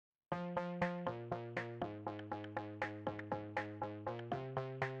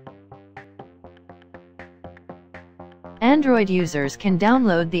Android users can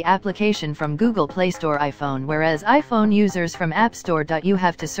download the application from Google Play Store iPhone, whereas iPhone users from App Store. You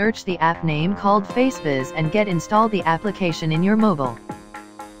have to search the app name called Faceviz and get install the application in your mobile.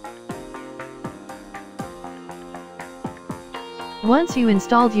 Once you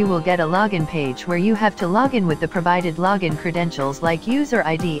installed, you will get a login page where you have to log in with the provided login credentials like user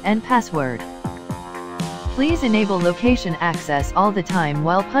ID and password. Please enable location access all the time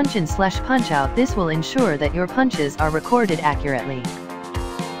while punch in/punch out. This will ensure that your punches are recorded accurately.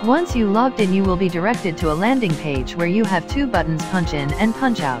 Once you logged in, you will be directed to a landing page where you have two buttons, punch in and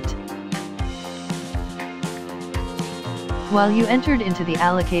punch out. While you entered into the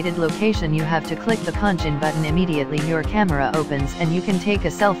allocated location, you have to click the punch in button. Immediately your camera opens and you can take a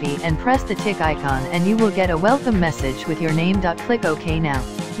selfie and press the tick icon and you will get a welcome message with your name. Click OK now.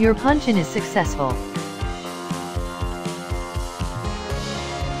 Your punch in is successful.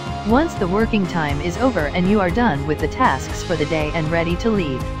 Once the working time is over and you are done with the tasks for the day and ready to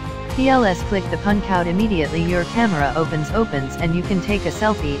leave, click the punch out. Immediately your camera opens and you can take a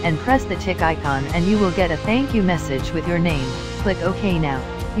selfie and press the tick icon and you will get a thank you message with your name. Click OK now.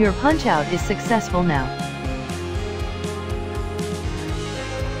 Your punch out is successful now.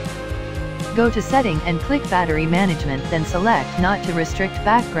 Go to setting and click battery management, then select not to restrict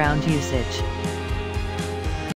background usage.